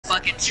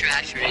fucking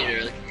trash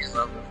raider. Look at your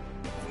level.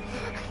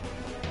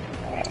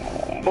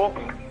 Well,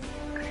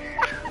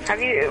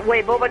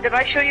 wait, Boba, did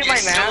I show you You're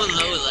my map? so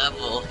low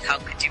level. How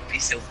could you be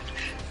so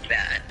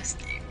bad at this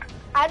game?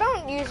 I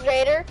don't use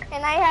Raider,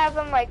 and I have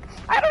him like,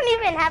 I don't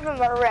even have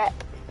him a rep.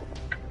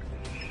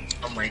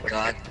 Oh my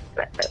god.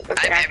 That's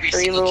I have every actually a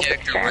single little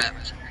character bit sad. rep.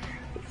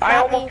 I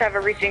almost have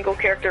every single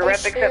character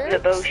rep except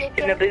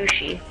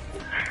Nabushi.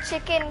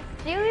 Chicken,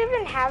 do you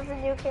even have the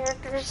new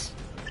characters?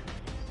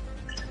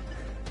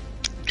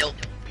 Nope.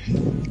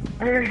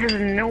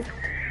 Nope.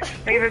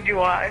 Neither do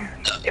I.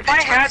 If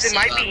I had them,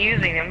 I'd be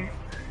using them.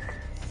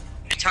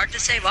 It's hard to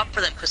save up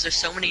for them because there's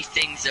so many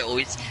things that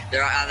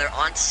they're either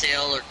on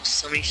sale or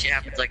so many shit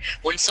happens. Like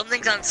when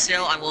something's on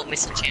sale, I won't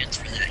miss a chance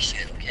for that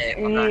shit. Okay.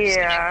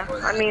 Yeah.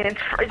 I mean, it's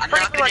I'm pretty not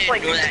much gonna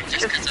like ignore that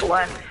just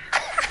less.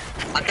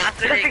 I'm not gonna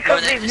Just ignore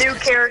because that. these new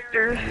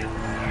characters.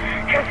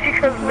 Just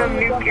because of the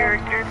new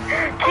characters.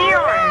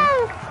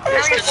 Keon!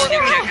 Just because of new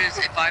characters,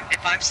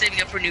 if I'm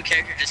saving up for new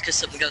characters just because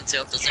something's on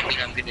sale doesn't mean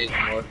I'm gonna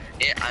ignore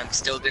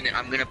it.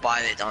 I'm gonna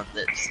buy it on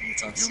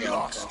it's on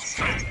sale. It's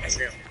on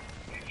sale.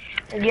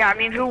 Yeah, I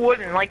mean, who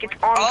wouldn't? Like, it's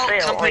on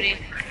sale. Company.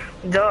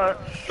 Like, duh.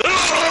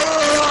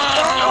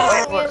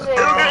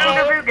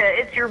 Ruga,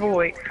 it's your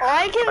boy. All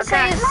I can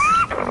say is,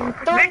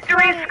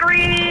 Victory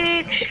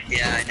Screech!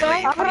 Yeah, I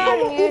know. don't put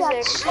on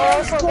music, or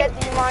else we'll get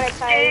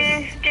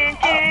demonetized.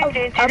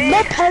 A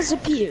map has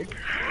appeared.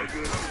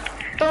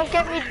 Don't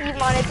get me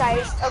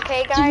demonetized,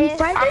 okay, guys?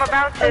 I'm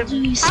about to.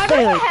 How does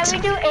a heavy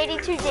do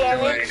 82 I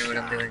damage? know what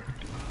I'm doing.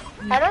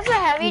 How does a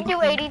heavy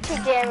do 82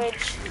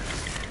 damage?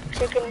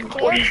 Chicken,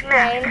 can you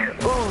explain?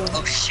 Ooh,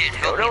 Oh shit,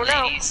 help me,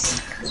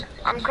 ladies.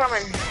 I'm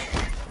coming.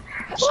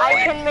 I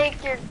can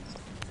make your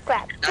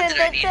clap. Not that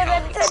I need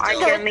help, but I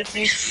still. can make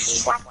you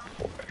swap.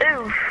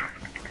 Ooh,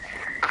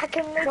 I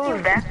can make ooh,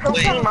 you. that's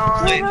Wait,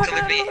 Pokemon. wait, come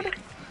with me.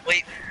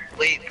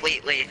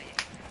 Wait.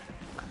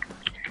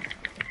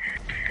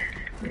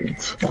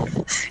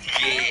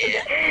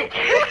 Yeah.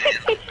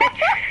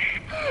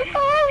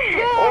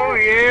 Oh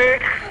yeah.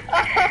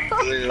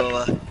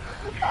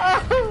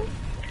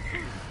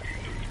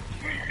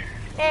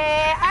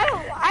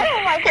 I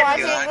don't like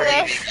watching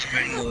this.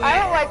 I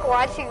don't like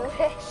watching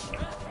this.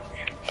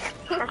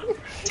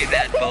 Too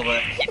bad,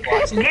 Boba. Keep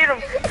watching. Get him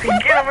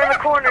in the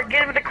corner.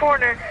 Get him in the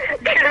corner.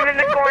 Get him in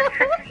the corner.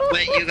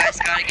 Wait, you guys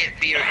gotta get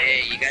B or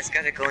A. You guys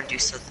gotta go and do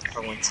something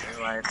for once in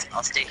your lives.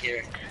 I'll stay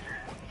here,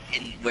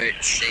 where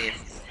it's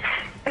safe.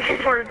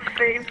 Where it's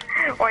safe.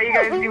 While you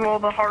guys do all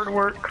the hard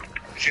work.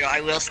 Sure,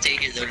 I will stay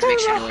here though to make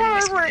sure no one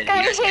misses it.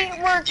 I hate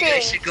You working.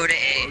 guys should go to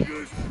A.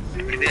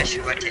 Maybe I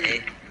should run to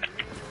A.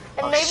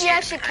 And maybe I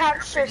should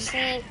capture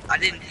C. I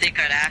didn't think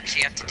I'd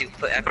actually have to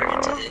put effort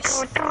into this.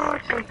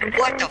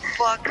 What the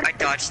fuck? I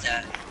dodged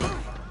that.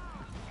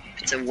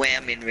 It's a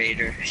whammon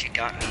raider. She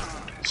got me.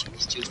 She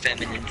was too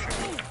feminine for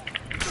me.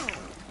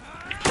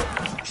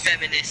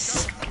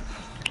 Feminist.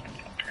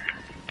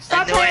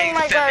 Stop playing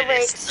my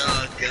garbage.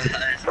 Oh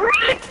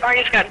god. I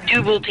just got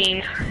double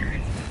teamed.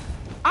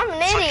 I'm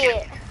an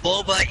idiot.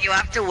 Boba, you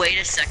have to wait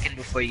a second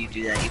before you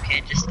do that. You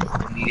can't just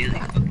immediately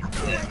fucking do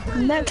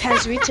it. Map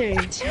has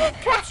returned.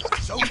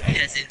 You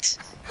peasant.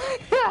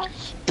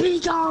 Be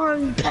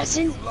gone,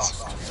 peasant. Be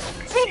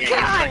Yeah, you gone.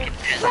 fucking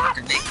peasant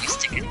to make you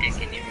stick a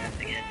dick in your mouth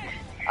again.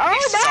 You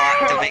Oh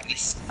suck to no. make me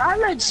I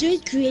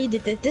legit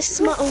created it. This is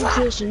my own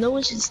creation. No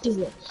one should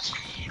steal it.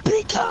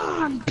 Be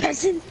gone,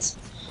 peasant.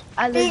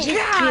 I legit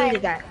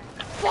created that.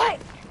 What?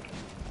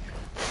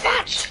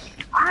 Fat.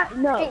 Be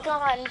No.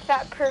 gone,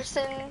 fat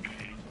person.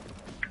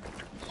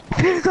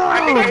 Be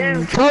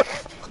gone.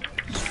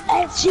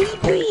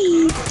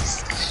 FGB.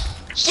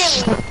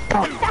 Jimmy.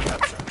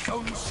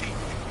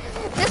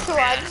 This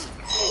one.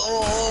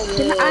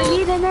 I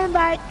need an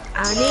invite.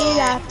 I need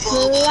a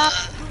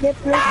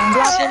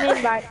flopping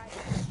invite.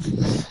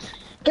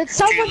 Can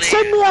someone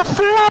send me a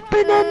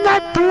flopping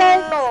invite,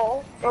 please?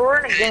 No. Oh, we're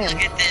in a Hey, game.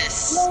 look at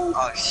this.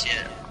 Oh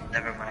shit.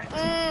 Never mind.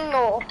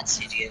 No. That's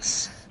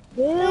hideous.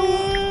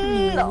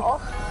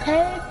 No.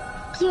 Hey,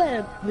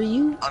 club, will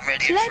you? I'm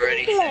ready for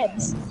anything.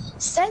 Clubs.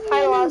 Send me Hi,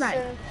 an invite.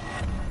 Lawson.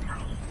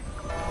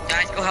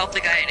 Guys, go help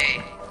the guy in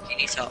A. He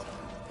needs help.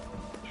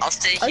 I'll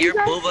stay Are here. you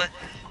guys-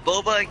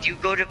 Boba, you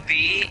go to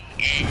B,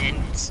 and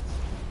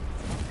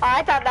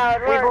I thought that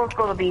would We work. both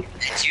go to B.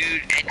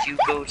 you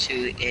go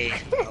to A.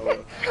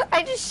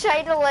 I just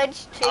tried to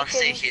ledge I'll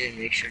stay chicken. here and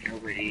make sure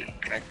nobody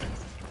tries to.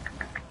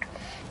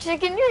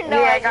 Chicken, you know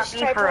Yeah, I I got just B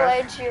tried to for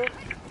us. ledge you.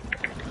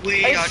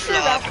 We Are you are sure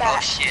love. about that?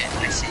 Oh shit!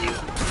 I see you.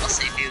 I'll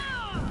save you.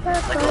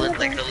 Like a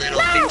little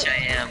bitch I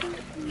am.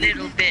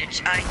 Little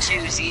bitch, I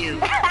choose you.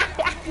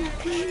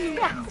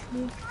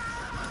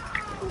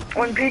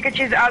 When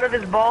Pikachu's out of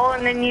his ball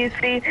and then you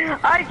see,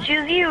 I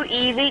choose you,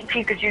 Eevee.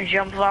 Pikachu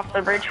jumps off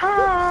the bridge.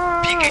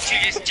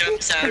 Pikachu just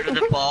jumps out of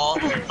the ball,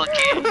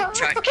 fucking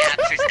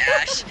captures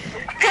Ash.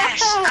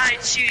 Ash, I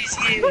choose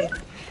you.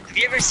 Have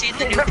you ever seen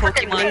the new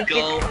Pokemon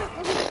Go?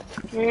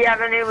 Yeah,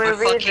 the new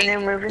movie, the new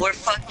movie.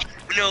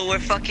 We're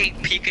fucking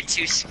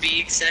Pikachu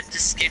speaks. That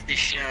just scared the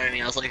shit out of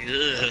me. I was like,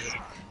 ugh.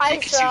 I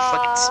Pikachu fucking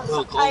saw.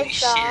 smoke, I holy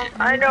saw. shit.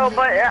 I know,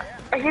 but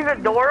He's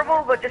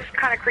adorable, but just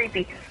kind of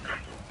creepy.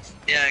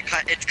 Yeah,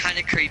 it's kind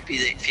of creepy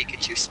that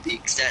Pikachu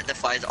speaks. That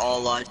defies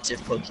all logic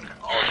of Pokemon.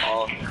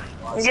 All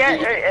laws.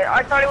 Yeah,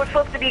 I thought it was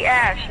supposed to be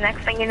Ash.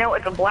 Next thing you know,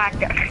 it's a black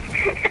guy.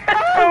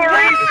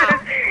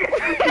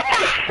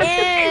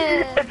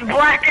 It's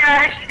Black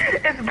Ash.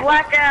 It's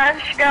Black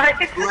Ash,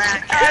 guys.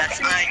 Black Ash,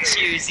 I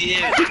choose you.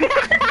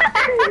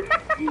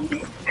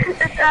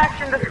 It's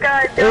Ash in the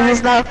sky, It guys.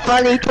 was not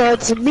funny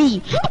towards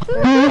me.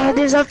 It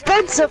is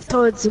offensive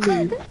towards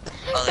me.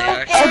 Oh, they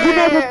are. I do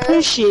not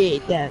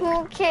appreciate that.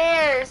 Who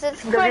cares?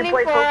 It's Does funny he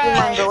for play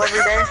Pokemon Go us.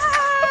 every day?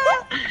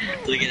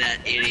 Look at that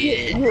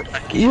idiot.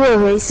 You're a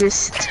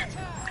racist.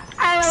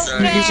 I don't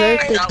Sorry. You deserve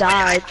care. to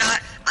die.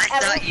 I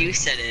thought you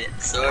said it.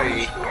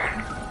 Sorry.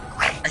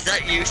 I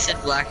thought you said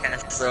Black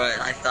Ash. Sorry.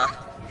 I'm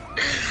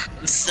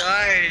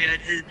sorry. I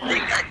didn't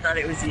think. I thought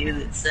it was you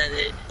that said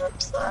it. I'm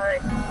sorry.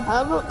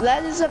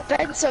 That is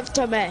offensive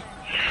to me.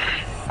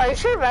 Are you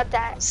sure about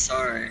that?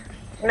 Sorry.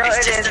 No, It's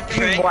it just is. a He's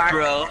prank, black.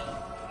 bro.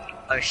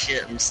 Oh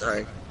shit, I'm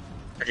sorry.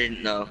 I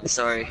didn't know.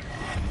 Sorry.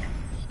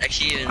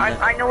 Actually, even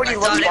I know what he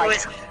looks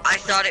like. I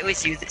thought it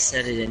was you that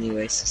said it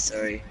anyway, so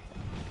sorry.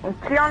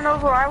 Keon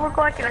knows what I look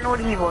like, and I know what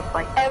he looks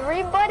like.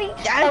 Everybody,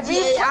 I'm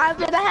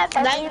gonna have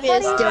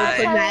nightmares still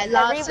from that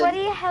lawsuit.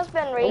 everybody has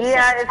been racist.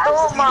 Yeah,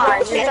 so am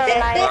I.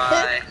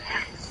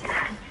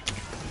 Bye.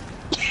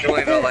 Don't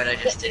worry about what I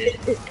just did.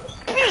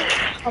 I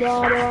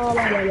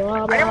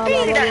don't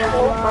think that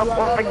close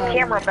up with the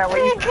camera belly.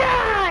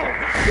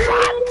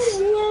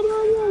 I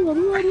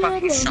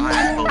fucking saw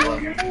it, Bobo.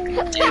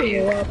 How dare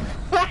you?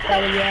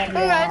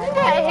 Imagine I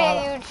hit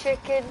you,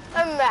 chicken.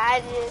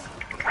 Imagine.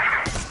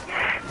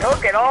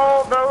 Look at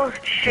all those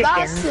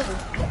chickens. Lawsuit.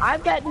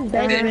 I've gotten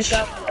better with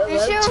up You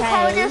should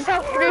call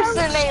yourself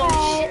Rooster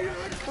named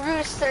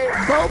Rooster.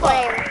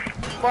 Boba.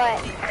 What?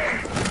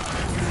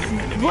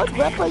 What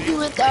rep are you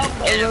with? Get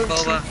it,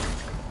 Boba.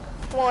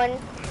 One.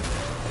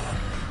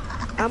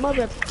 I'm a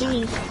rep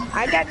 3.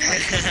 I got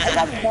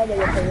better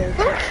with the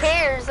Who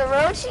cares? The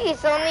Orochi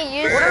is only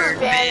used for Bird,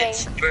 spamming.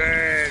 bitch,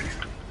 bird.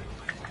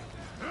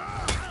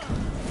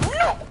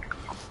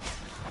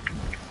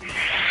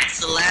 It's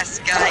the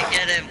last guy,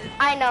 get him.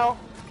 I know.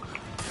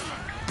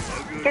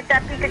 Get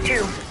that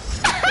Pikachu.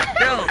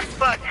 No,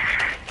 fuck.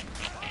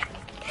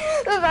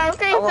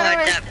 I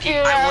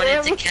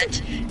wanted to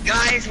catch.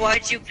 Guys, why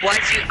did you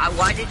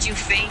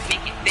feint,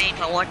 make it faint?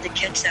 I wanted to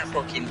catch that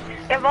Pokemon.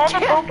 If all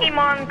the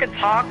Pokemon could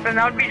talk, then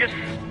that would be just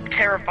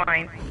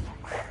terrifying.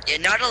 Yeah,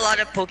 not a lot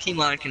of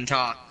Pokemon can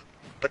talk,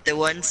 but the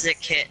ones that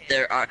can't,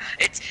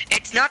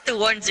 it's not the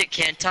ones that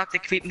can't talk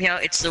that creep me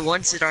out, it's the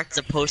ones that aren't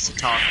supposed to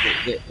talk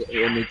that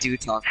when they do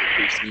talk that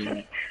creeps me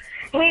out.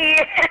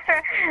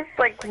 It's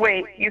like,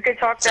 wait, you could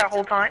talk that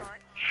whole time?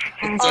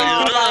 It's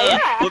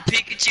yeah. But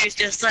Pikachu's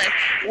just like,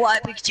 why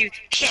Pikachu?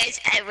 Cause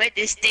I want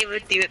to stay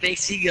with you, it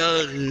makes me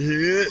go,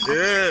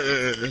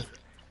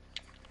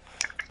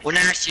 When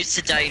Ash used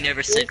to die, you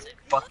never said,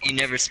 fuck, you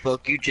never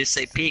spoke, you just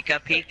say Pika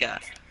Pika.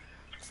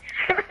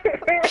 You,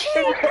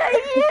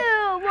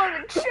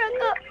 mother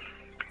sugar.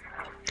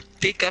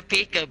 Pika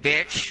Pika,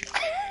 bitch.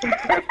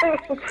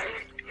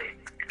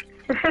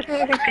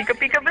 Pika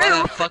Pika Why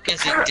Boo. the fuck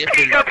is it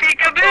different? Pika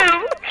Pika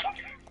Boo.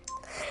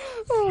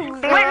 Oh,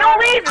 Wait, no,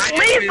 leave!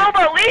 Leave,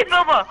 Boba! Leave,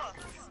 Boba!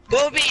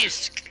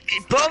 Bobies!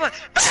 Boba!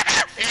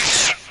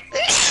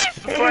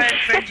 Before I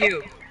offend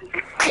you.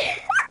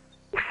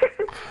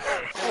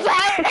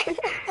 Fat.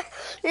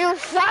 You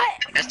fat.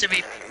 Has to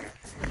be.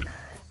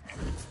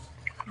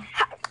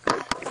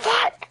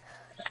 Fat.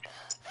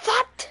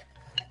 Fat.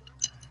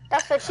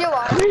 That's what you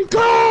are.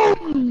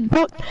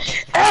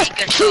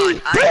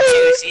 Pikathon,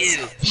 I choose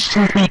you.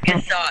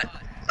 Pikathon.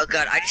 Oh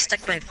god, I just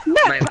stuck my foot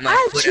up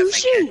my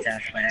cat's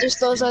ass. Just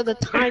those are the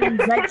tiny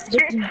red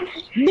looking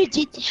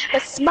midget, the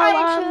small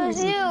I arms,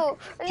 choose you.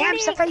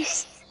 caps a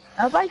face,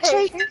 a white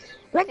shirt,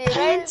 red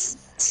pants.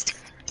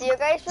 Do you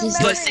guys remember?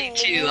 Pussy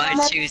Q,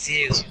 I choose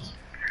you.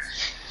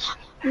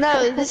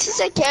 No, this is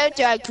a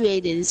character I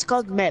created. It's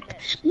called Mep.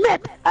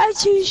 Mep, I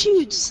choose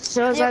you. Just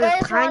those You are the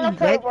guys tiny wanna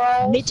play red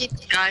Brawl? midget,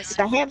 Guys,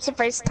 the hamster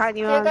face,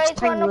 tiny Do you arms, guys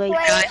tiny wanna legs,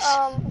 play?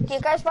 Guys. Do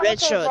you guys wanna red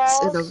play shorts,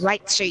 and a balls?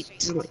 white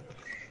shirt.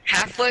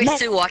 halfway Mep.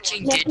 through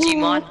watching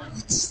Digimon,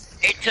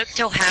 it took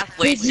till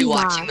halfway through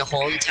watching the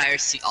whole entire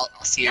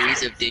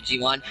series of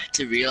Digimon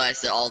to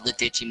realize that all the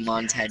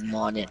Digimons had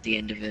Mon at the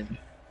end of him.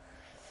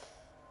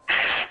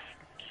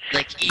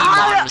 Like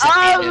Emon was at the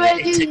I end of it.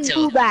 already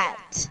knew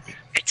that.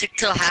 It took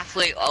till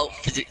halfway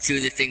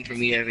through the thing for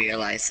me to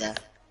realize that.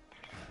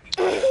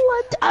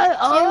 What? I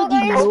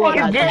already guys know wanna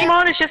about that.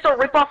 Digimon is just a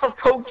ripoff of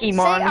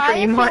Pokemon, Say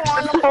pretty I much.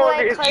 wanna That's all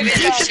play it is. custom. You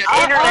guys should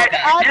Internet.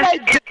 I Just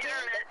like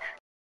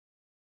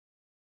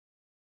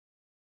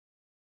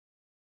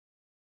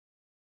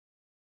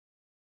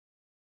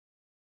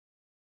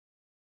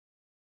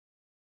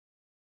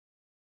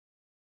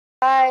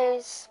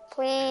Guys,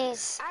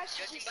 please.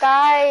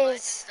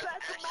 Guys.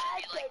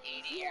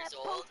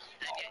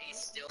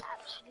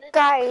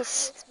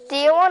 Guys, do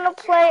you want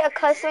to play a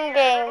custom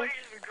game?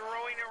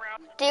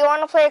 Do you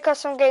want to play a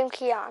custom game,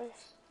 Keon?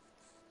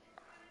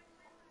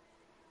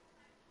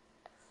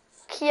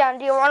 Keon,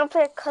 do you want to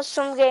play a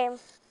custom game?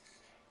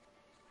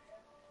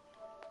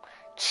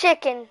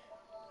 Chicken.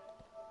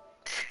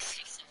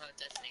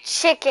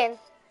 Chicken.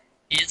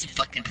 He is a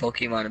fucking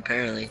Pokemon,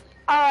 apparently.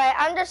 Alright,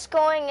 I'm just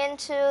going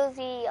into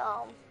the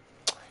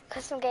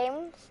custom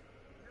game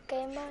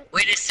mode.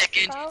 Wait a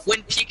second. Wow.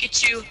 When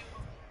Pikachu...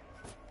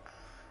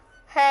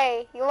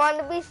 Hey, you want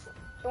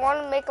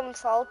to make them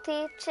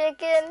salty,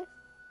 chicken?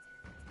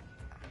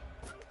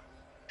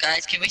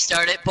 Guys, can we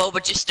start it?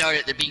 Boba, just start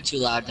it. They're being too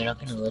loud. They're not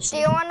gonna listen.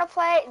 Do you want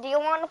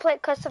to play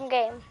custom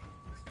game?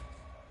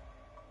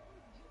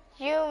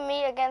 You,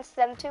 me against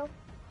them two?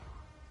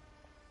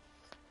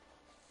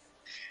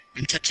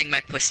 I'm touching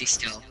my pussy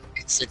still.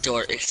 It's the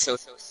door. It's so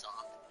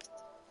soft.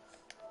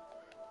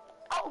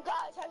 Oh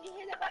gosh, have you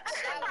heard about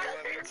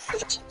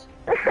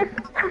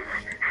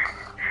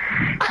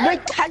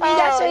Wait, have you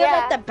guys heard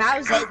about the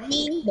Bowser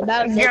meme? The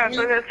Bowser Yeah, meme?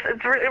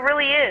 so it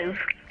really is.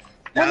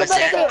 What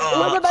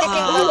about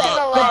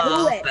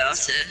the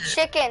Bowser.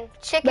 Chicken,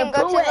 The go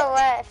to bullet. the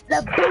left.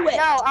 The bullet.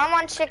 No, I'm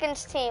on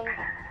Chicken's team.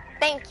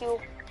 Thank you.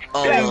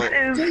 Oh, Do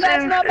well. you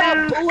guys know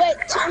about bullet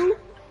too?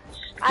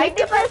 Think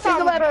about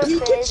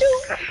Pikachu.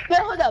 Wait,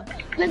 hold up.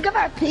 Think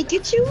about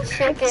Pikachu.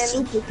 Chicken.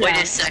 Super Wait a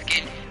Crown.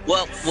 second.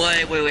 Well,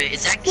 wait.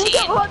 Is that Think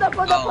King? hold up.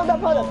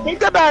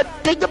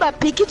 Think about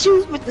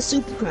Pikachu with the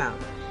super crown.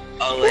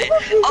 Oh wait.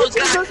 Oh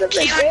god,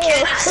 Keon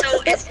is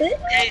so.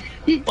 Hey,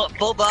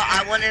 Boba,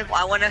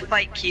 I wanna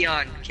fight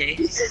Keon. Okay.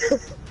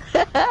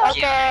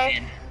 Okay.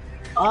 Keon,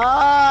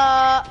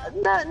 No,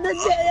 that's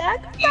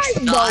nice,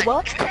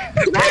 Boba.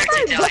 prepare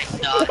to die,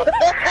 dog.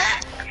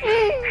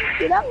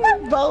 Can I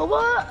fight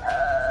Boba?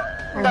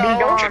 Be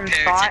gone, Prepare to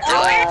Spot.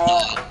 die,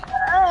 dog.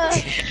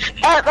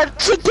 I'm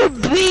chicken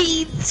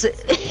beans.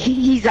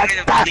 He's a I'm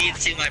gonna thug. bleed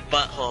through my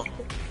butthole.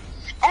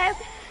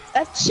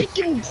 A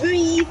chicken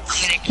breeds.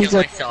 I'm gonna He's kill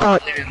a myself.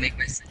 thug. I'm gonna make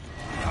myself.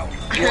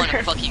 You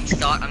wanna fucking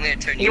start? I'm gonna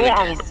turn you You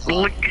into a want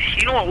slug.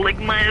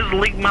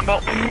 lick my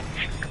butt.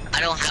 I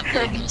don't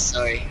have lick,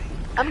 sorry.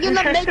 I'm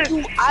gonna make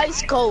you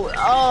ice cold.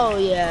 Oh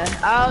yeah,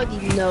 I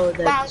already know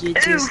that you Ooh,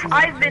 just.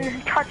 I've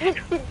been touched.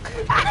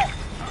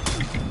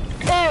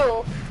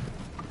 Ew.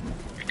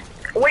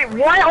 Wait,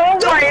 why? Oh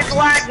my, it's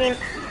lagging.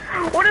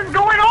 What is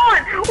going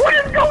on? What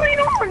is going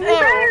on? You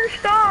better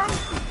stop.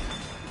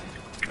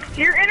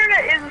 Your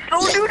internet is so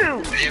doo-doo.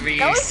 Whatever you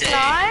No, it's say.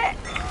 not.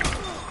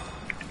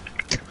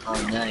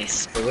 Oh,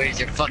 nice. But where's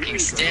your fucking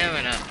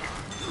stamina?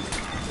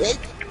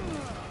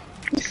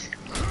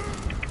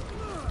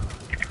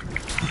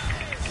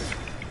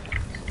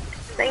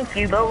 Thank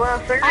you, Boba.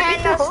 I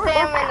had no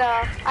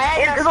stamina. I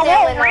had It's no the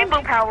whole stamina.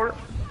 rainbow power.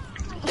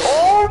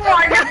 Oh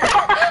my god!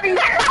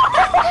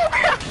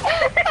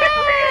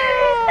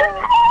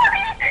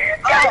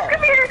 Guys,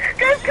 come here!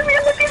 Guys, come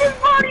here! Look at his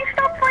body!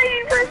 Stop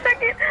fighting for a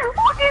second!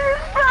 Look at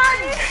his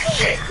body!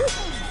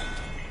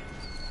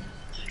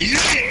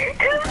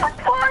 His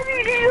body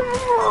is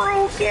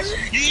broken!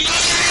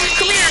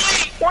 Come here!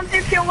 Once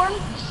you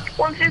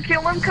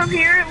kill him, come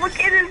here. Look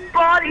at his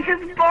body!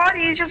 His body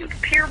is just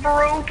pure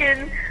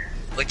broken.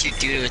 What'd you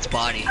do to its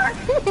body? I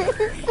don't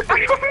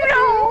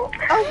know!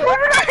 What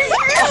did I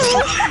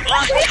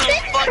What the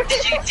fuck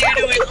did you do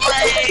to his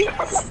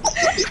legs?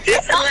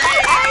 His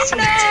legs!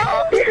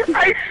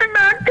 I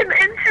smacked him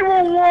into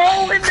a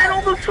wall, and then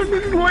all of a sudden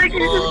his leg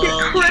just Holy get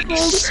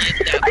crippled. shit,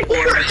 that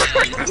poor man.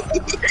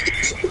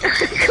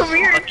 Come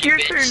here, it's your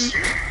turn.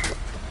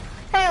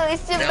 Hey, at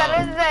least you're No,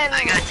 better than.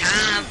 I got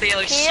time for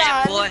your shit,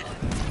 Keon. boy.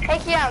 Hey,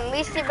 Keon, at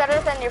least you're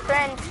better than your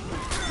friend.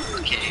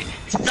 Okay.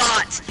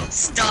 Thoughts!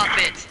 Stop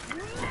it!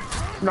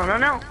 No.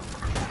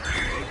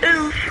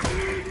 Oof.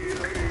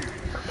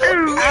 Oof.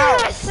 You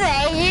were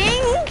saying?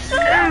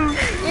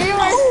 You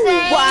were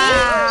saying?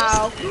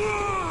 Wow.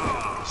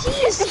 He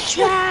is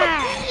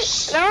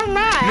trash. No, I'm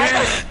not.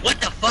 What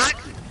the fuck?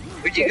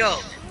 Where'd you go?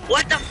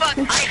 What the fuck?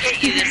 I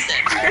hate you this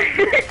thing.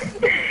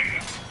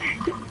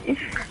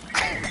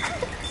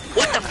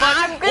 What the fuck?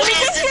 I'm gonna What is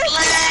get this you.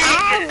 leg?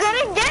 I'm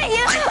gonna get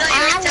you. I thought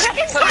you were I'm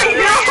attacking gonna from the get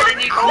right you. and then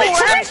you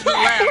glitched to the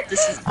left.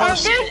 This is I'm gonna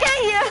bullshit. get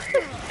you.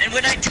 And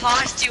when I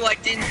tossed you, I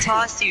didn't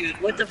toss you.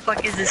 What the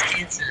fuck is this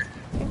cancer?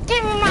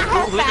 Give me my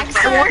health back,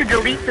 I want to sir.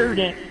 delete this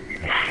game.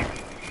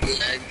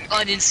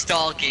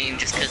 Uninstall game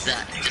just cause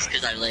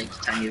I like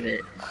a tiny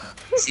bit.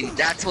 See,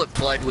 that's what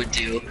blood would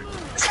do.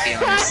 Let's be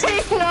honest.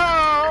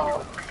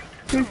 No.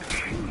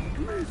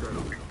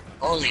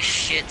 Holy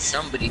shit,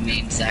 somebody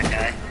memes that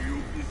guy.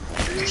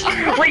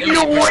 Wait,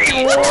 no,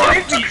 wait, what?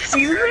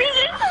 Excuse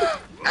me?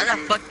 How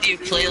the fuck do you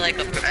play like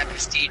a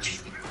prestige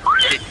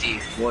 50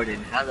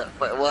 warden? How the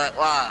fuck? What?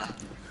 Wow.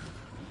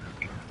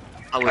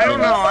 I don't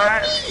know.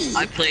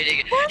 I played it.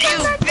 You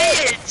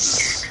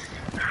bitch!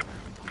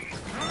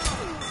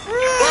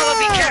 Whoa,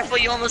 be careful!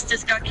 You almost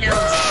just got killed.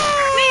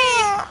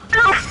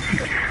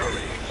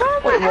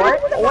 Wait, what?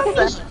 What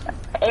the?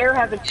 Air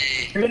has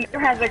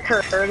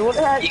occurred. What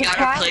has You got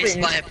replaced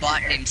happened? by a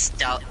bot named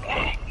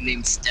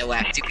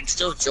Stowax. You can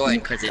still join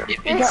because it He's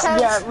it's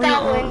called Yeah,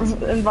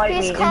 Stoutland. invite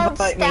He's me. called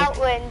Invite me.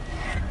 Stoutland.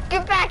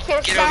 Get back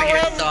here, get over here,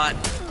 Stoutland. thought.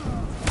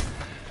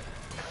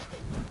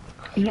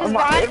 His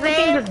bot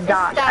Everything name just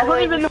died. I don't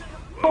Stoutland. even know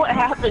What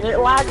happened? It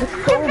lagged so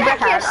back bad.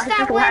 here, I just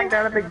Statland. lagged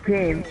out of the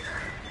game.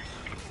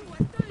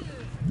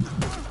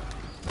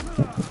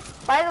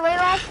 By the way,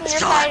 Lawson, you're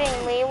Stop.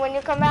 fighting me when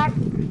you come back.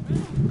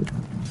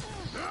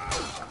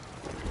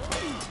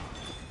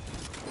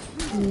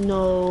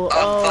 No. Oh,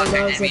 Oh, fuck, I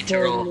that was didn't mean to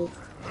a roll. bullet.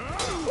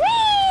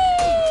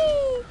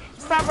 Whee!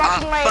 Stop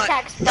blocking my fuck.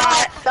 attacks,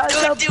 Stop! Scott.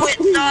 Don't do it,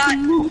 Scott!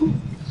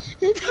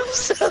 That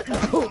was a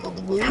bold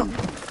move.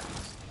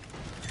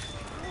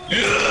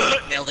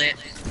 Nailed it.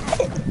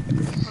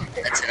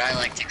 That's what I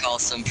like to call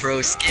some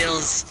pro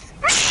skills.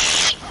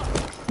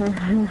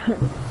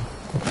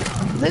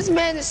 This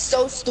man is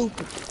so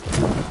stupid.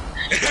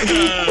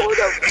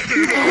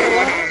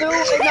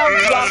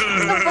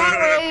 The bot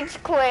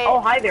rage quit.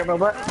 Oh, hi there,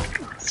 Boba.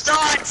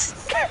 Start!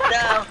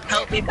 No,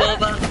 help me,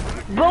 Boba.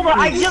 Boba,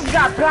 I just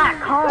got back.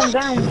 Calm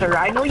down, sir.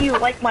 I know you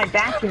like my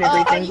back and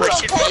everything, are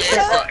but you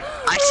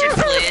I should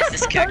play as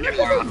this character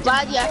more often.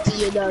 Body after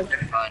you're done. They're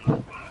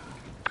fun.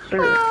 sir.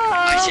 I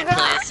should Oh,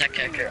 play as that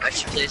character. I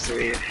should play as the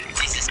rear.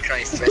 Jesus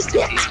Christ, rest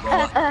in peace,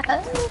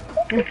 Boba.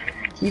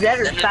 You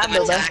better None stop, of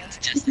them Boba.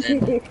 attacked just then.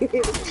 Go away.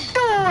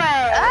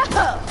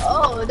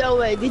 Oh, no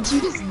way. Did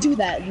you just do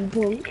that, you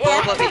bull?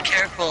 Boba, be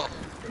careful.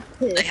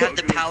 They have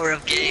the power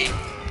of gay.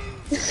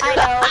 I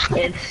know.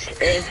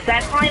 It's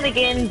that time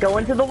again. Go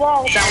into the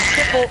wall. Down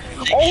triple.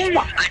 Oh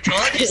my! I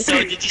told you so.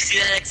 Did you see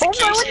that Oh my!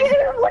 execution?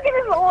 Look at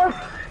his arms.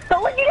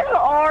 Look at his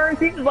arms.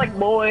 He's just like,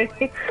 boy.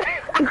 There's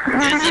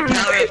the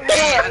power of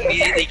gay. I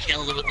immediately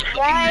killed him with the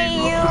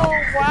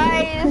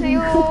fucking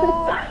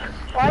rainbow.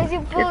 Why is you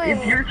bullying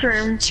It's me? your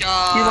turn.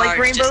 Charge! You like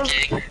rainbows? Just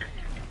kidding.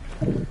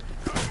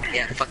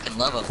 Yeah, I fucking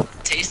love them.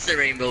 Taste the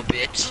rainbow,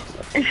 bitch.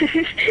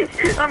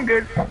 I'm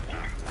good.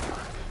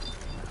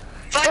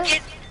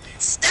 Fucking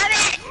stop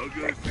it!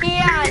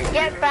 Keon,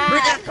 get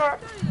back. Or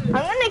I'm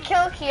gonna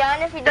kill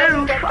Keon if he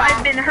doesn't Oof, get I've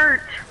back. been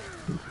hurt.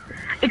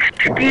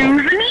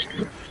 Excuse me?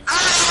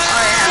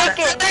 Ah,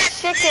 Chicken,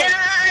 chicken.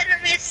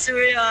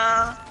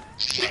 Mysteria.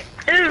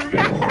 Oof.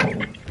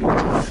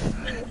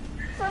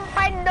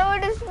 Somebody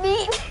notice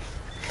me.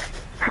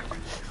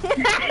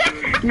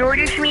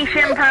 Notice me,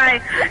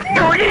 senpai.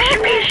 Notice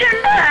me,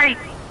 senpai.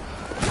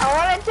 I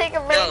wanna take a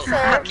break, No, sir.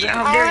 how dare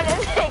I you.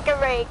 wanna take a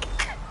break.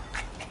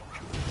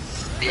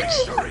 Bitch.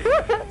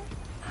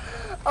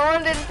 I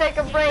wanted to take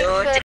a break,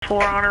 No, sir.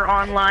 For Honor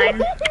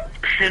Online.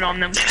 Sit on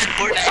them.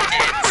 Fortnite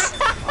dance.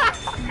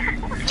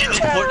 Do the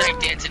Fortnite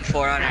dance in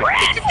For Honor.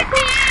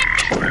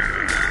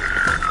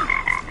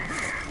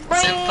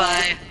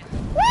 Senpai.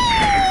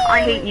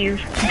 I hate you.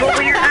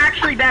 But you're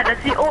actually bad.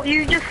 That's the oh,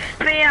 you just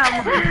spam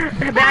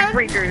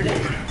backbreakers.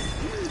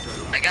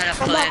 I got a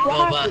plan,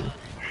 Boba.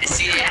 Is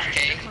he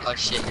AFK? Oh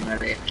shit, you're not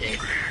AFK.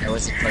 That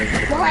wasn't part of the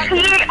plan.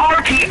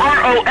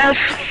 P-A-R-P-R-O-S.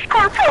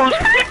 Carpos.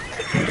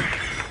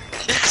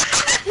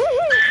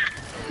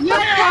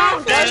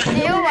 That's you,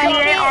 I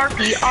think.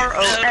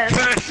 P-A-R-P-R-O-S. The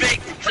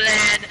perfect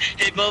plan.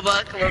 Hey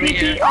Boba, come over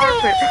here.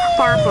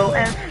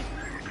 P-P-R-P-R-O-S.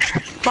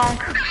 Bonk.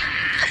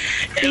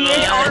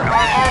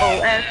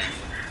 P-A-R-R-O-S.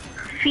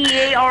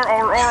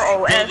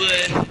 P-A-R-R-R-O-S.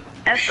 Boba.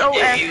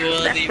 S-O-S. If you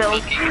want That the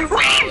spells fucking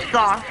rain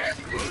sauce.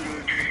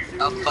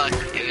 Oh fuck,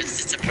 it was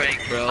just a prank,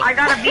 bro. I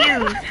got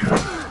abused.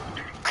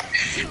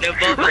 No,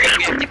 Boba, we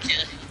have to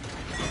kill.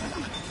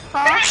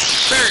 Huh?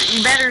 Sir,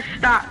 you better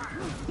stop.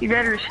 You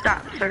better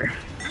stop, sir.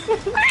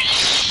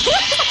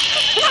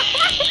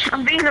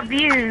 I'm being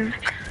abused.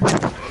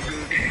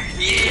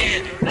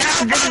 Yeah. This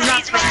is No,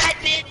 not he's right,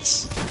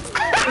 bitch.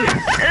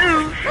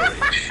 Ooh.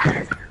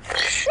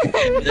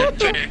 The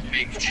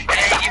perfect.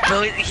 Hey, you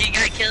both, he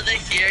got killed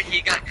this year and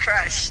he got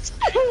crushed.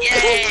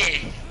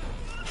 Yay!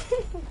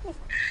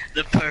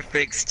 The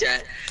perfect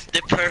strat.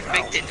 The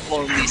perfect and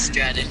only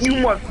strategy. You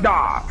must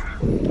die.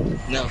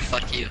 No,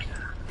 fuck you.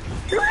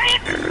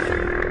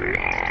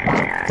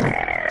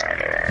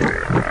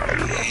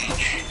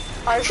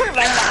 Oh, you should've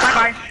been back.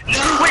 Bye-bye.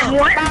 Wait,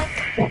 what?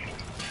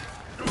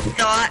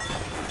 Thought.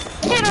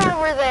 Get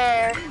over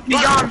there. Be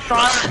gone,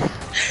 son.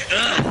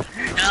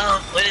 No,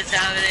 what is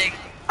happening?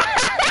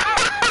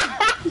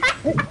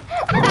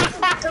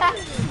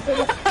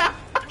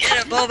 Get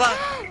it, Boba.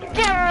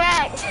 Get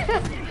wrecked.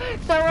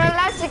 So we're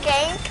allowed to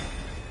gank?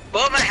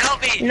 Boba,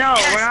 help me. No,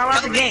 Yes, we're not allowed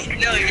help to me. gank.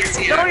 No, yes,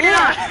 you No, are. you're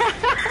not.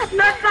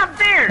 That's not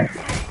fair.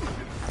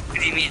 What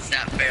do you mean it's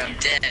not fair? I'm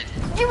dead.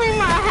 Give me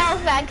my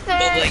health back, sir.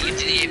 Boba, you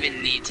didn't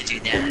even need to do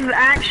This that. is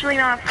actually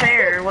not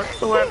fair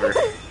whatsoever.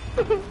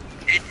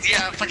 It's,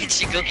 yeah, fucking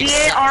Shigoki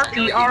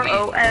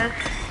C-A-R-P-R-O-S.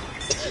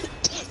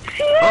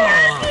 Boba.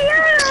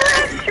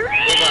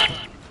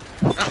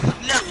 Oh,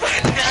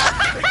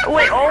 no,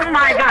 Wait, oh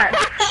my god.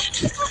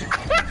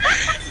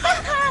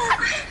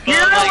 You're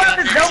not allowed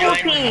to double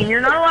team.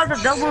 You're not allowed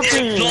to double no.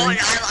 team. Boy,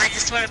 I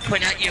just want to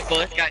point out you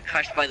both got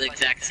crushed by the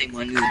exact same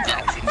one in the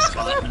exact same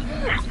spot.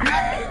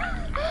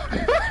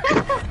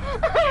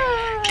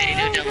 Okay,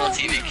 no double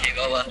team, okay,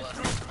 Boba.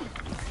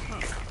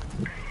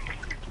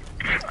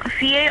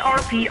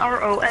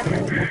 C-A-R-P-R-O-S.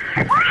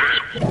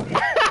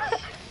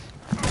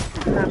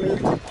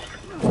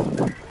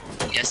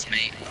 Yes,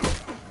 mate.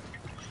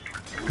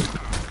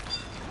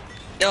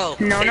 No.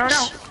 No, no,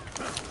 bitch.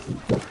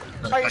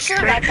 no. Are you sure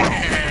about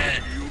that?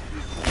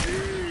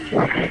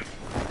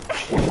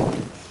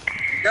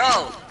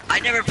 No, I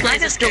never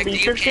played this just character.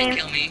 delete You this can't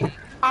game? kill me.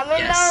 I'm in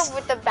Yes. love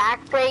with the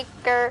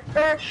backbreaker.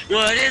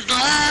 What is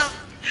love?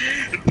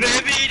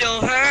 Baby,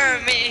 don't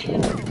hurt me.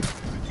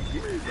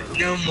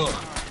 No more.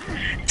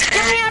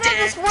 Get me out of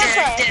this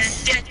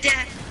vortex.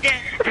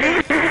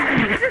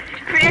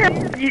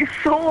 Spam you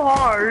so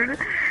hard.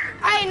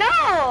 I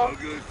know.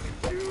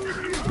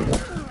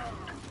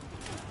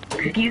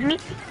 Excuse me?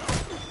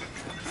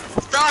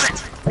 Stop it!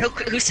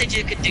 Who said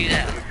you could do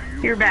that?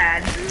 You're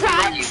bad.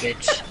 You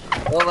bitch.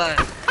 Hold on.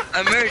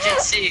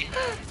 Emergency!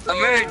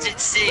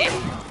 Emergency!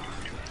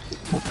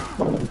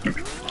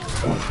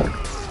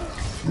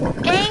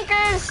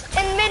 Gankers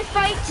in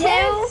mid-fight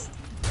too.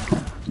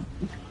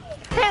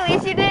 At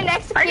least you didn't I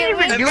execute didn't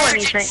me. even do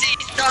anything. Emergency!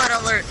 Thought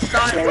alert!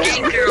 Thought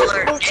ganker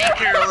alert!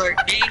 Ganker alert!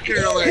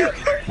 Ganker alert!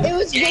 It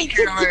was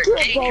Ganker Gankers alert! to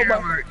kill Ganker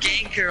Boba. alert!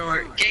 Ganker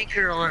alert!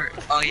 Ganker alert!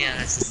 Oh yeah,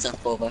 that's the stuff,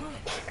 Boba.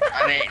 I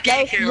mean,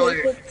 That ganker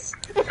was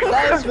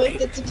alert!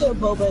 worth it to kill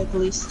Boba at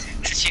least.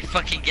 That's what you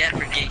fucking get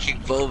for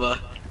ganking Boba.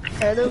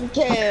 I don't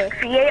care.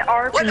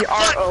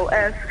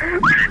 C-A-R-P-R-O-S.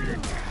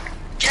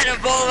 Get him,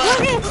 Boba!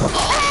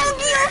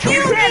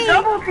 You can't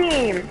double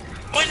team!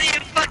 What do you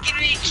fucking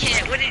mean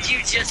can't? What did you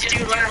just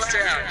do last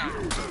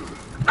round?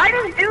 I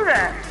didn't do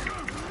that!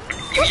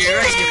 You're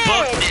right, you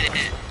both did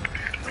it.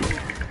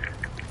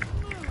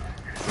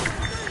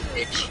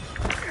 Bitch.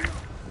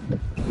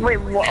 Wait,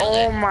 what?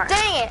 Oh my.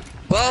 Dang it.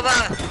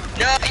 Boba!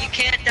 No, you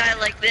can't die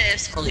like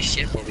this! Holy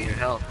shit, Boba, your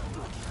health.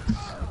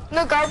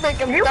 No, guard-break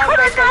him. You could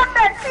have got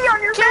that T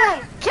on your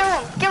back! Kill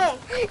him. Kill him.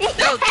 Kill him.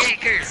 No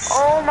gankers!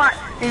 Oh my.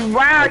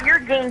 Wow, you're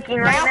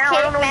ganking right now.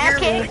 I don't know what you're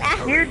Kick.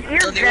 You're Only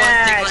one thing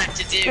bad. left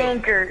to do.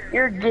 Ganker.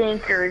 You're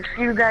gankers.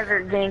 You guys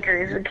are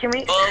gankers. Can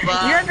we?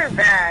 Boba. You guys are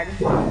bad.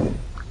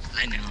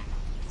 I know.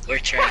 We're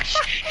trash.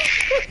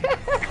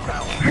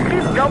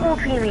 Keep double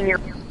teaming. You're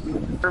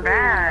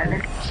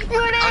bad. You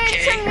didn't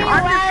Okay. to me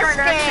I'm just last trying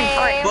to actually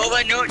fight. game. Boba,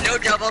 no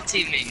double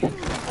teaming.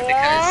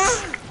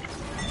 Because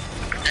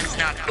that's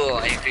not cool.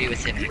 I agree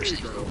with him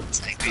actually.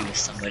 I agree with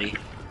somebody.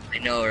 I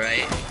know,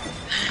 right?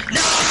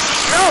 No!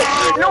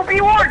 No,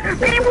 B1!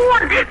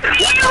 B1!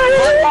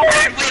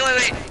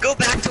 Wait. Go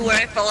back to where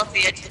I fell off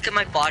the edge. Look at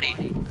my body.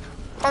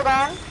 Hold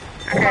on.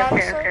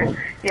 Okay.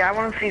 Yeah, I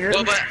want to see this.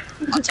 Boba,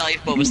 I'll tell you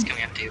if Boba's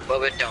coming after you.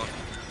 Boba, don't.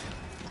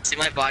 See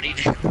my body?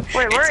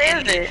 Wait, where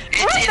is it?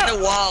 It's in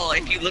the wall.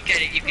 If you look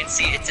at it, you can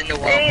see it's in the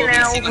wall. Hey Boba,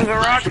 now, see my the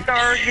body? rock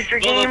star, get your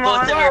Boba, game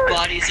both on. of our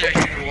bodies are in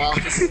the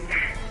walls.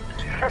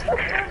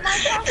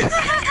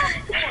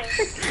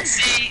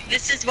 See,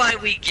 this is why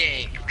we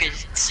gang,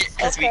 because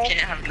we can't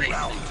have like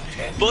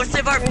both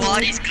of our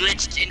bodies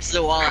glitched into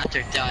the wall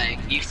after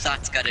dying. You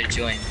thought's gotta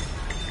join.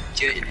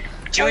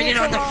 Join in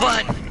on the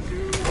fun.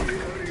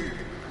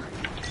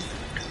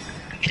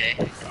 Okay.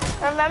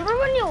 Remember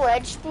when you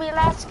wedged me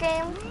last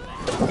game?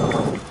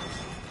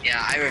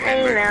 Yeah, I Hey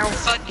remember. now,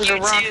 Fuck to you the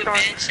rock too, star,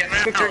 bitch. I'm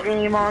get your out.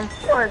 game on.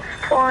 Let's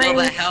play.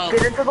 Boba, help.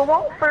 Get into the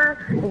wall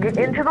first. Get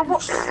into the wall.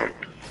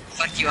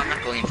 Fuck you, I'm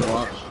not going for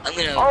wall. I'm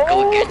gonna go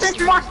Oh, against this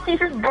you. musty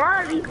his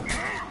body.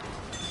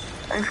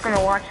 I'm just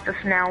gonna watch this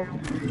now.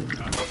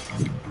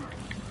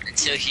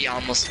 Until he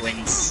almost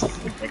wins.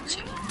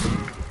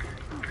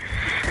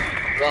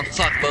 Well,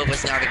 fuck,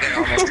 Boba's not gonna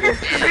almost win.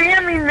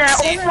 Spamming that.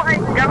 Oh my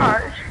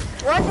gosh.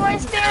 What do I I know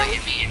stand? what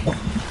you mean.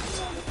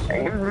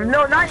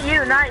 No, not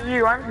you.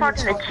 I'm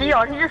talking to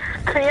Keon. He just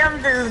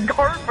spams his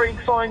guard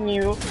breaks on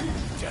you.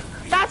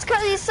 That's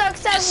because he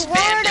sucks at Just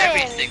spammed warden.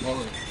 everything.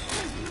 Holy.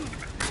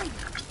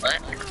 What?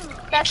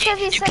 That's because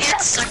he You sucks can't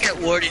at. suck at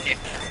warden if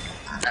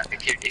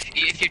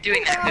you're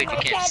doing that good. You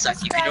can't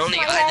suck. You can only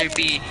either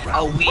be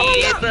a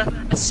weeb, a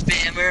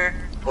spammer,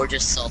 or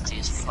just salty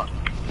as fuck.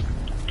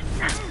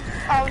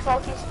 I'm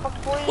salty as fuck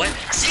boy. What?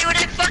 See what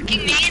I fucking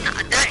mean?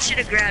 That should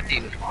have grabbed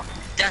you.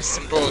 That's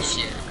some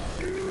bullshit.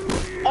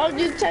 Are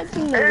you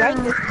touching the right?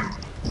 No.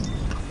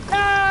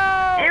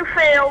 You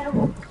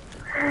failed.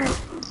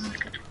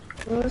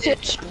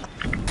 Bitch.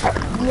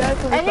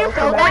 And you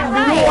feel that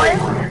right.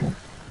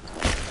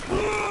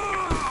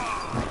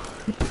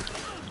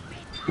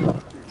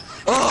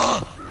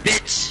 Oh,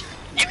 bitch!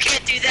 You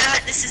can't do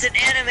that. This is an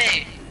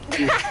anime.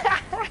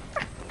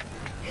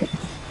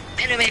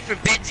 Anime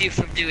forbids you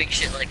from doing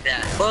shit like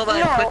that. Boba,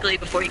 No. quickly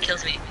before he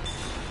kills me.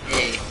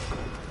 Hey,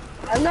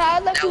 No,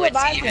 I'd like to Now it's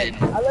revive even.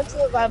 him. I'd like to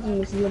revive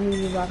him if you let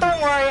me revive him.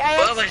 Don't worry, I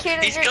Boba,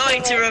 executed he's your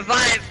going to teammate.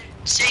 revive.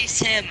 Chase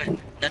him.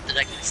 Not that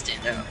I can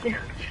stand out.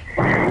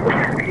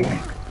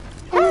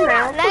 Ooh,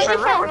 now you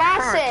feel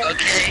massive.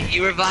 Okay,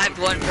 you revived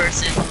one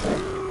person.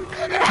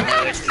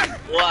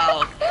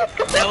 Wow,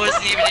 that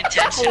wasn't even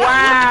intentional.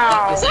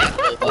 Wow. What the fuck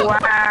was that, Boba?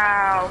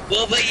 Wow.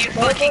 Boba, you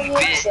Boba fucking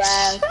looks bitch.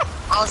 bad.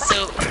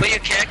 Also, but your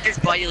character's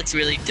body looks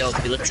really dope.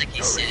 He looks like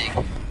he's sitting.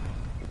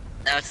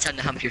 Now it's time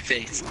to hump your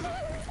face.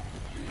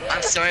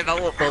 I'm sorry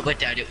about what Boba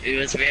did.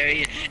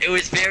 It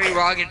was very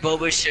wrong, and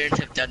Boba shouldn't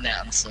have done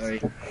that. I'm sorry.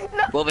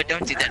 Boba,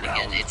 don't do that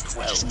again.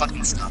 Just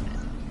fucking stop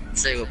it.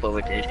 Say what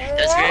Boba did.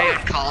 That's very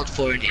uncalled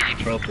for and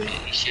inappropriate.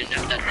 You shouldn't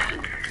have done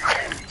that.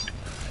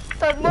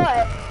 But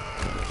what?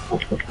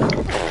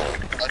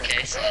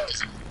 Okay, so that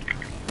doesn't.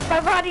 My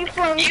body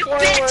flung You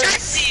forward. bitch! I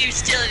see you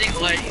still in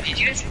what? Did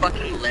you just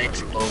fucking ledge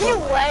He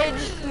Boba?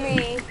 wedged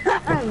me.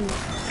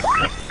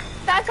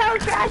 That's how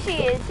trash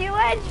he is. He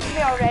wedged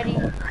me already.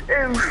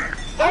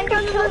 And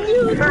you killed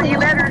me. Sir, you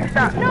better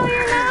stop. No,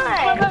 you're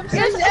not.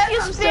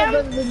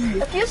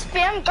 If you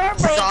spam guard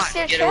breaks,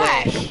 you're Get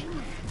away. trash.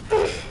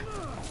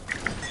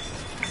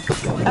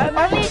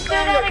 Only do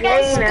that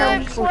against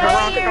good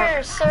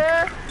players,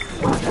 sir.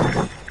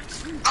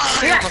 Oh,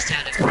 I almost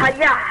had it.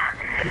 Yeah.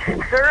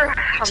 Sir,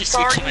 I'm Just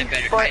sorry, switch to my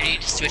better. but I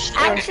need to switch to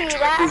my Actually,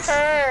 that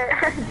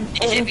hurt.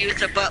 You hit me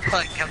with a butt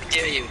plug. How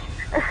dare you?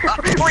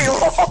 wait,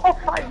 oh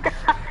my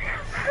god.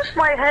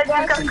 My head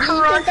just got Do you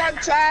think crushed. I'm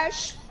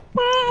trash?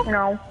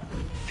 No.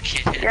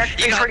 He's You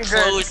actually got pretty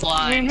good.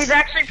 clothesline. He's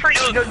actually pretty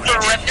good for a No, you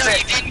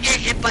respite. didn't get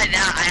hit by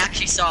that. I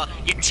actually saw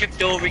you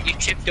tripped over the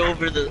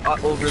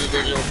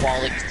little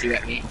wall it threw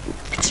at me.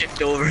 You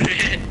tripped over it.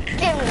 Give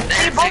me.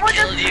 That's Boba what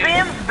just killed you.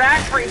 spams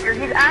backbreaker.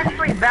 He's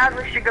actually bad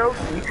with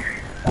Shigoki.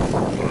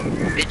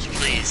 Bitch,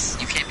 please.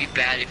 You can't be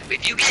bad if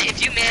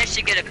you manage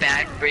to get a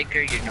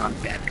backbreaker, you're not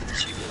bad with the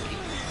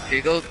Shigoki. Here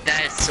you go.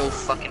 That is so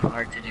fucking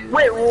hard to do.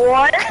 Wait,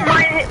 what?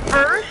 My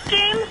first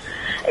game?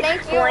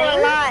 Thank you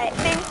a lot.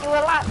 Thank you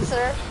a lot,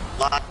 sir.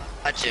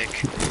 Logic.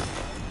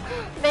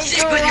 Thank Stick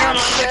you a with your lot,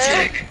 sir.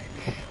 logic.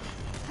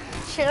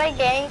 Should I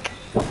gank?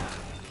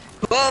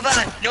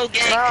 Boba, no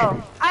gank.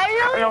 No.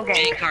 No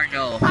game. Gank or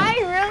no. I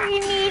really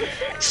need.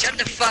 Shut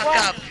the fuck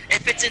What? up.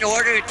 If it's in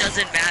order, it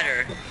doesn't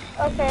matter.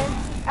 Okay,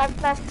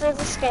 after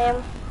this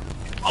game.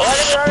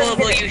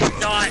 Boba, you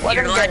thought Let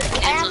you're him allowed get to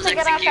it. I have cancel to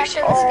get off after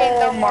execution. this game. Oh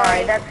Don't my,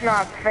 worry. that's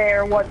not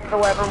fair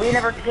whatsoever. We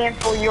never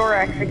cancel your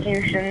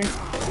executions.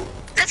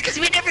 That's because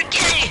we never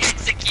get any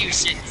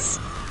executions.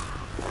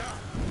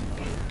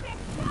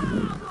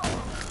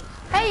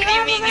 Hey, What do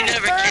you mean you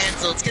never sir?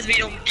 cancel? It's because we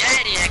don't get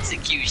any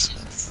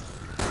executions.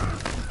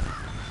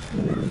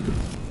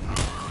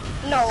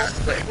 No.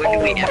 When do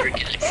we ever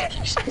get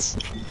executions?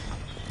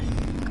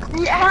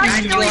 He Guys,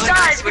 actually you wanna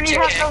died switch when you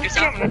your have no characters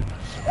out? skin.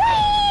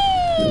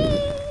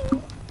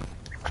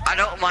 I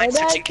don't And mind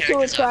switching that's to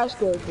a characters out. trash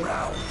character.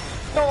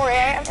 Don't worry,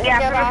 I have to Yeah,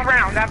 get off.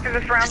 after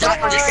this round, Don't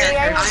go for worry, listen, it.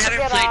 I I have to haven't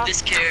get played off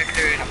this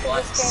character in after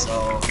months, this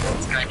game. so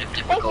it's kind of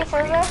Thank you, difficult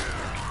for me. Further.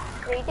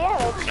 3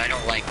 damage. I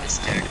don't like this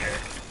character.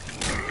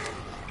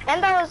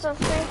 And that was a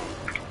free.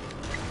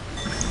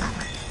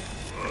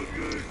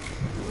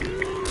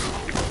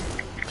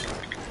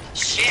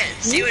 Shit,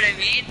 see what I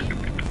mean?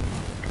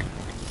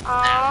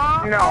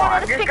 Aww. No, I wanted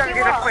I'm to just pick gonna you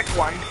do the up. quick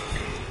one.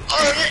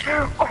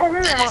 Oh, Oh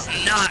that my. is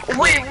not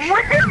Wait, quick.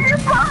 what did you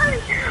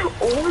buy?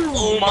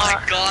 Oh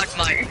my god,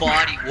 my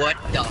body, what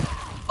the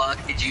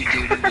fuck did you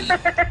do to me?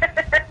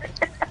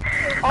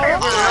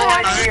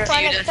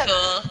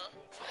 Beautiful.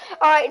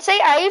 Alright, say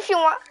I if you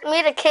want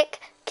me to kick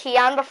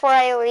Keon before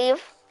I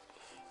leave.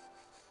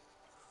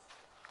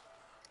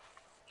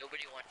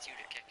 Nobody wants you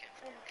to kick him.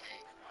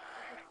 Okay.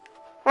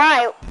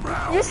 Right.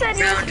 You said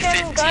you were Round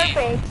spinning 15.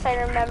 garbage, I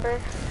remember.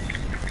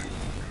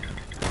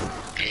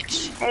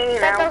 Bitch. Hey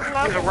That now, does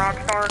who's a nothing. rock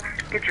star?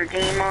 Get your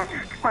game on.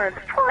 Let's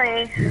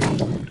play.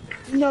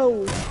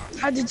 No.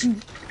 How did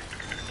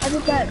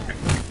that?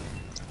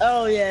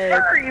 Oh yeah.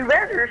 Sir, you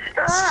better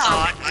stop.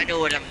 Stop, I know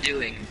what I'm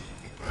doing.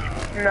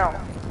 No.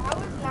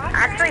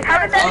 Actually, how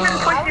did that even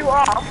put you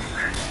off?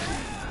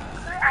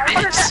 How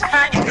did that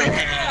actually?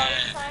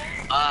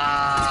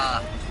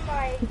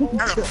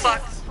 How the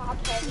fuck?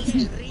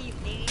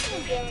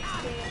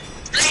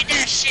 Play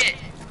that shit!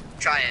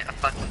 Try it, I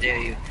fucking dare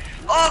you.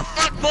 Oh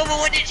fuck,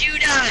 Boba, when did you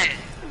die?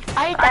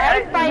 I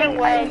died by a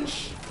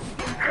wedge.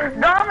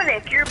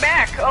 Dominic, you're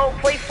back. Oh,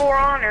 play For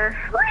Honor.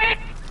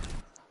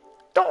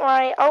 Don't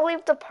worry, I'll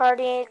leave the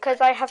party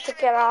because I have to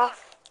get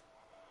off.